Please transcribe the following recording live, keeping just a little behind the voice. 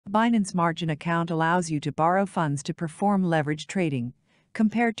Binance Margin account allows you to borrow funds to perform leverage trading.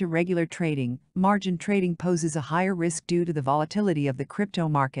 Compared to regular trading, margin trading poses a higher risk due to the volatility of the crypto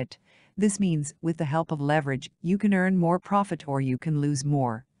market. This means, with the help of leverage, you can earn more profit or you can lose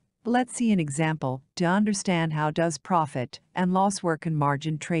more. Let's see an example to understand how does profit and loss work in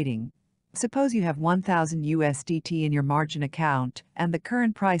margin trading. Suppose you have 1000 USDT in your margin account and the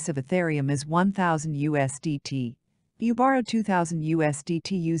current price of Ethereum is 1000 USDT. You borrowed 2000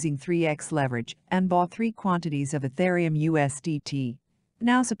 USDT using 3x leverage and bought 3 quantities of Ethereum USDT.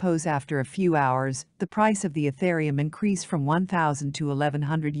 Now suppose after a few hours, the price of the Ethereum increased from 1000 to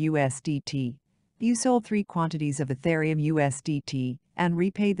 1100 USDT. You sold 3 quantities of Ethereum USDT and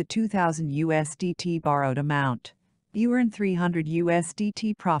repaid the 2000 USDT borrowed amount. You earned 300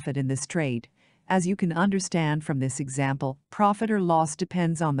 USDT profit in this trade. As you can understand from this example, profit or loss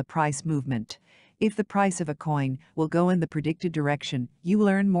depends on the price movement. If the price of a coin will go in the predicted direction, you will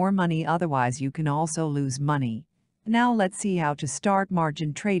earn more money, otherwise you can also lose money. Now let's see how to start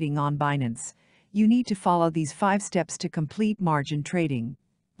margin trading on Binance. You need to follow these 5 steps to complete margin trading.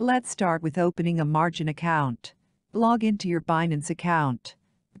 Let's start with opening a margin account. Log into your Binance account.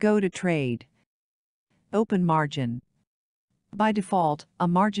 Go to Trade. Open margin. By default, a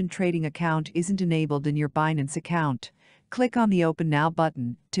margin trading account isn't enabled in your Binance account. Click on the Open Now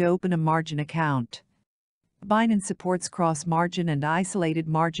button to open a margin account. Binance supports cross-margin and isolated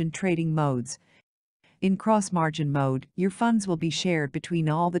margin trading modes. In cross-margin mode, your funds will be shared between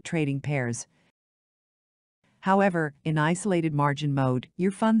all the trading pairs. However, in isolated margin mode,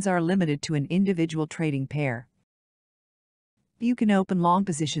 your funds are limited to an individual trading pair. You can open long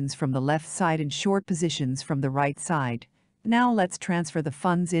positions from the left side and short positions from the right side. Now let's transfer the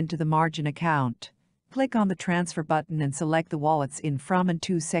funds into the margin account. Click on the Transfer button and select the wallets in From and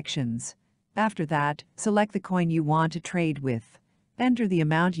To sections. After that, select the coin you want to trade with. Enter the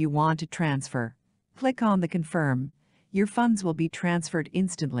amount you want to transfer. Click on the Confirm. Your funds will be transferred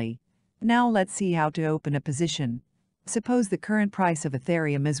instantly. Now let's see how to open a position. Suppose the current price of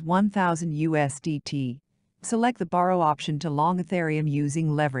Ethereum is 1000 USDT. Select the Borrow option to long Ethereum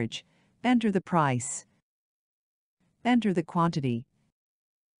using leverage. Enter the price. Enter the quantity.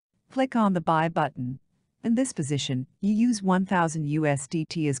 Click on the Buy button. In this position, you use 1000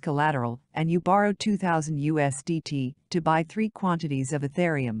 USDT as collateral and you borrowed 2000 USDT to buy 3 quantities of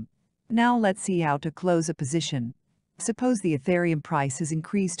Ethereum. Now let's see how to close a position. Suppose the Ethereum price has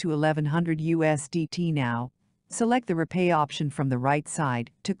increased to 1100 USDT now. Select the Repay option from the right side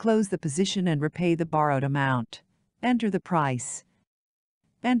to close the position and repay the borrowed amount. Enter the price.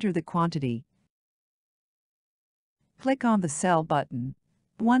 Enter the quantity. Click on the Sell button.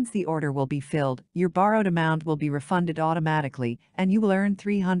 Once the order will be filled, your borrowed amount will be refunded automatically and you will earn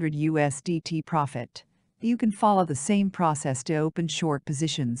 300 USDT profit. You can follow the same process to open short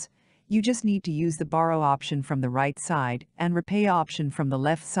positions. You just need to use the Borrow option from the right side and Repay option from the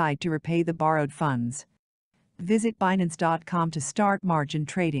left side to repay the borrowed funds. Visit Binance.com to start margin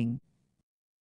trading.